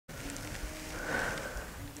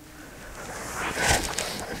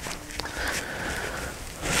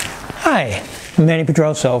Hi, I'm Manny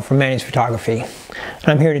Pedroso from Manny's Photography, and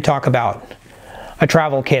I'm here to talk about a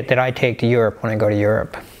travel kit that I take to Europe when I go to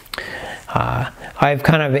Europe. I've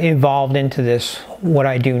kind of evolved into this, what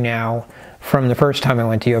I do now, from the first time I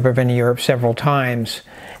went to Europe. I've been to Europe several times,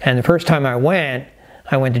 and the first time I went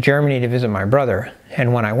to Germany to visit my brother.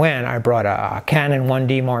 And when I went, I brought a Canon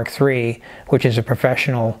 1D Mark III, which is a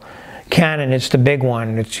professional Canon. It's the big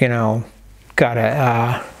one. It's, you know,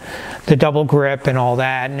 got the double grip and all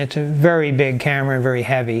that, and it's a very big camera and very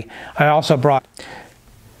heavy. I also brought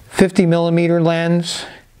 50mm lens,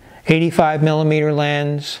 85mm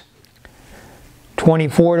lens,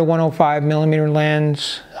 24 to 105mm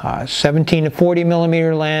lens, 17 to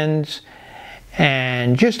 40mm lens,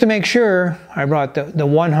 and just to make sure, I brought the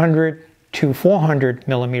 100 to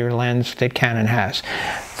 400mm lens that Canon has.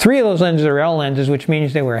 3 of those lenses are L lenses, which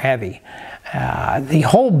means they were heavy. The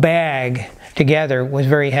whole bag together was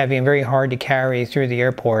very heavy and very hard to carry through the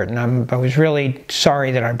airport, and I was really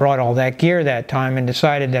sorry that I brought all that gear that time and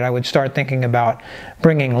decided that I would start thinking about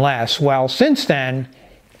bringing less. Well, since then,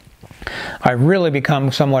 I've really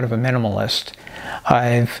become somewhat of a minimalist.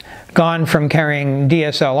 I've gone from carrying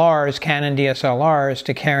DSLRs, Canon DSLRs,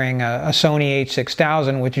 to carrying a Sony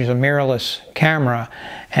a6000, which is a mirrorless camera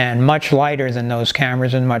and much lighter than those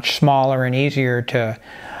cameras and much smaller and easier to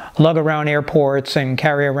lug around airports and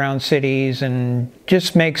carry around cities, and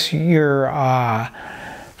just makes your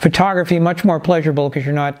photography much more pleasurable because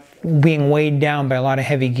you're not being weighed down by a lot of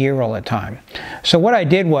heavy gear all the time. So what I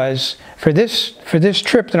did was, for this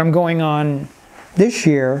trip that I'm going on this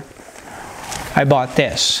year, I bought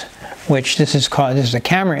this, which this is a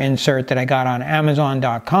camera insert that I got on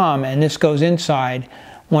Amazon.com, and this goes inside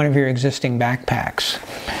one of your existing backpacks.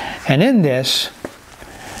 And in this,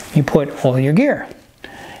 you put all your gear.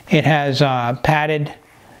 It has padded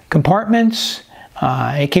compartments.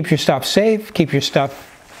 It keeps your stuff safe, keeps your stuff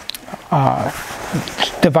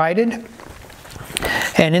divided.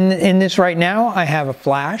 And in this right now, I have a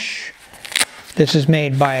flash. This is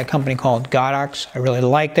made by a company called Godox. I really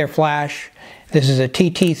like their flash. This is a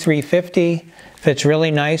TT350. Fits really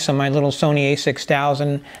nice on my little Sony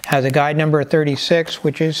a6000. Has a guide number of 36,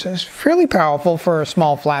 which is fairly powerful for a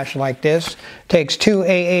small flash like this. Takes 2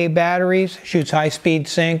 AA batteries, shoots high-speed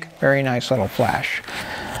sync. Very nice little flash.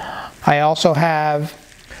 I also have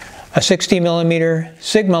a 60mm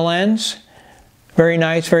Sigma lens. Very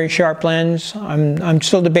nice, very sharp lens. I'm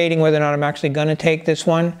still debating whether or not I'm actually going to take this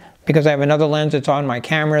one, because I have another lens that's on my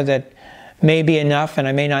camera that may be enough, and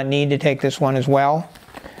I may not need to take this one as well.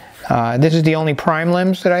 This is the only prime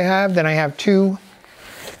lens that I have. Then I have two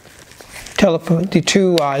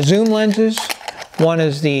zoom lenses. One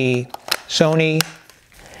is the Sony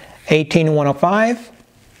 18-105.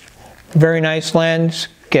 Very nice lens.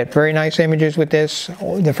 Get very nice images with this.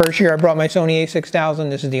 The first year I brought my Sony a6000,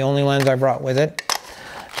 this is the only lens I brought with it.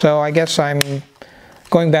 So I guess I'm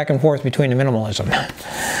going back and forth between the minimalism.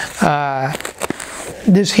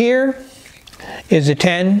 This here is a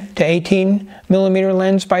 10 to 18mm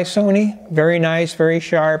lens by Sony. Very nice, very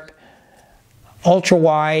sharp, ultra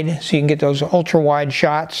wide, so you can get those ultra wide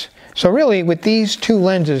shots. So really, with these two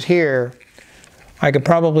lenses here, I could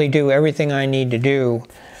probably do everything I need to do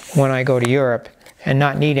when I go to Europe and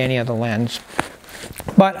not need any other lens.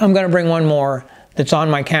 But I'm going to bring one more that's on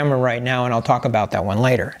my camera right now, and I'll talk about that one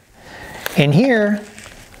later. In here,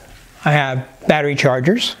 I have battery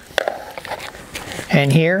chargers.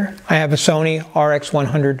 And here I have a Sony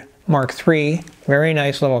RX100 Mark III, very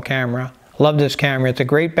nice little camera. Love this camera. It's a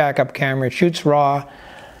great backup camera. It shoots RAW,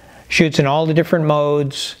 shoots in all the different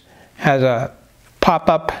modes, has a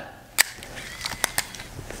pop-up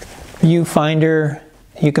viewfinder.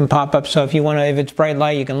 You can pop up, so if you want to, if it's bright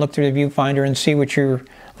light, you can look through the viewfinder and see what you're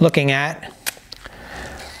looking at.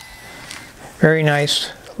 Very nice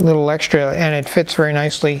little extra, and it fits very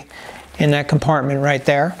nicely in that compartment right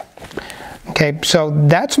there. Okay, so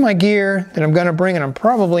that's my gear that I'm going to bring, and I'm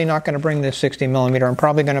probably not going to bring this 60mm. I'm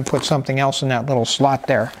probably going to put something else in that little slot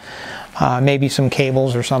there. Maybe some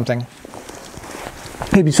cables or something.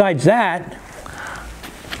 Okay, besides that,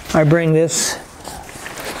 I bring this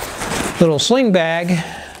little sling bag.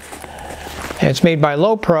 It's made by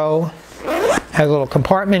Lowepro. Has a little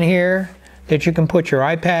compartment here that you can put your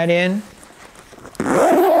iPad in.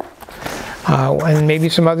 And maybe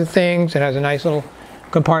some other things. It has a nice little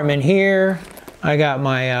compartment here. I got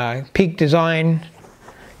my Peak Design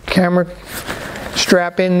camera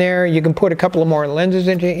strap in there. You can put a couple of more lenses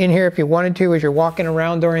in here if you wanted to as you're walking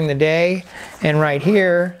around during the day. And right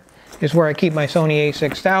here is where I keep my Sony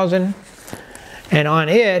a6000. And on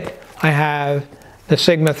it, I have the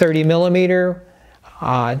Sigma 30mm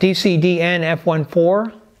DCDN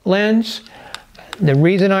f1.4 lens. The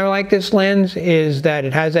reason I like this lens is that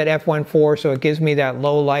it has that f1.4, so it gives me that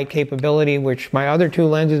low light capability, which my other two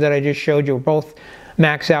lenses that I just showed you both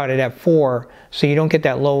max out at f4, so you don't get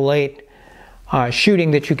that low light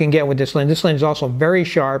shooting that you can get with this lens. This lens is also very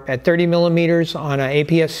sharp. At 30 millimeters on an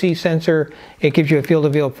APS-C sensor, it gives you a field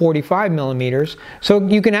of view of 45 millimeters. So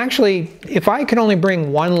you can actually, if I could only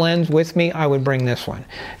bring one lens with me, I would bring this one,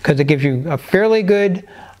 because it gives you a fairly good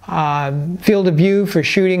field of view for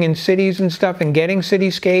shooting in cities and stuff and getting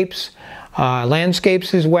cityscapes,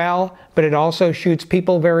 landscapes as well, but it also shoots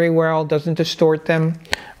people very well, doesn't distort them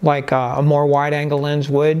like a more wide-angle lens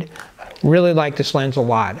would. Really like this lens a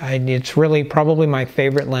lot. It's really probably my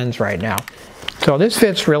favorite lens right now. So this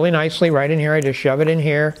fits really nicely right in here. I just shove it in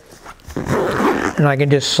here and I can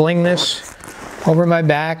just sling this over my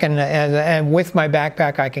back, and with my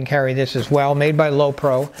backpack I can carry this as well, made by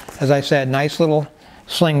Lowepro. As I said, nice little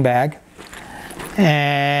sling bag,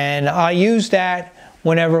 and I use that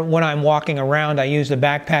when I'm walking around. I use the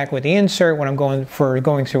backpack with the insert when I'm going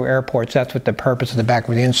through airports. That's what the purpose of the back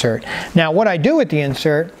with the insert. Now what I do with the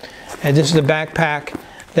insert, and this is a backpack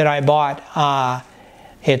that I bought.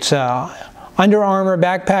 It's a Under Armour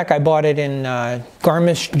backpack. I bought it in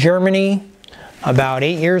Garmisch, Germany about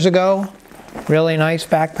 8 years ago. Really nice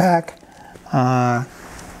backpack.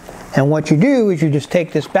 And what you do is you just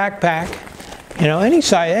take this backpack, you know, any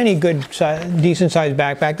size, any good decent sized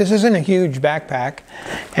backpack. This isn't a huge backpack.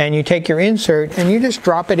 And you take your insert and you just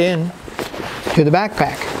drop it in to the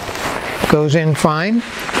backpack. Goes in fine.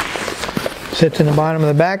 Sits in the bottom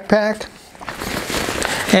of the backpack.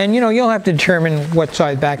 And you know, you'll have to determine what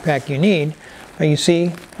size backpack you need. But you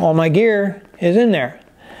see, all my gear is in there.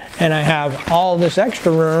 And I have all this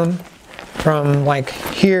extra room from like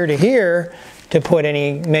here to here to put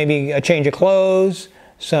maybe a change of clothes,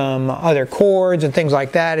 some other cords and things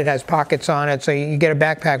like that. It has pockets on it, so you get a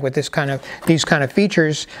backpack with these kind of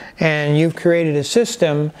features, and you've created a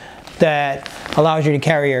system that allows you to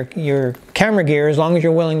carry your camera gear, as long as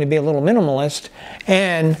you're willing to be a little minimalist,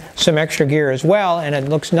 and some extra gear as well. And it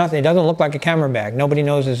looks nothing. It doesn't look like a camera bag. Nobody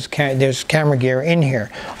knows there's camera gear in here.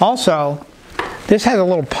 Also, this has a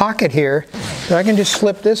little pocket here, so I can just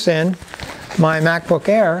slip this in my MacBook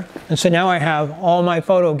Air, and so now I have all my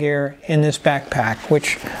photo gear in this backpack,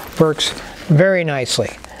 which works very nicely.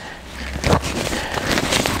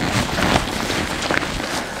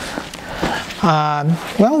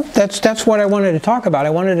 Well, that's what I wanted to talk about. I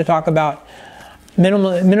wanted to talk about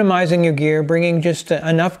minimizing your gear, bringing just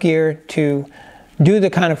enough gear to do the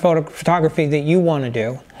kind of photography that you want to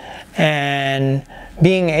do, and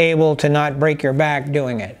being able to not break your back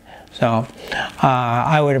doing it. So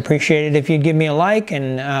I would appreciate it if you'd give me a like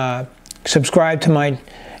and subscribe to my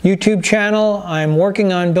YouTube channel. I'm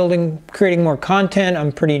working on creating more content.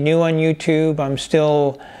 I'm pretty new on YouTube. I'm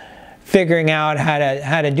still figuring out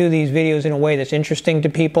how to do these videos in a way that's interesting to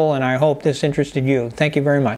people, and I hope this interested you. Thank you very much.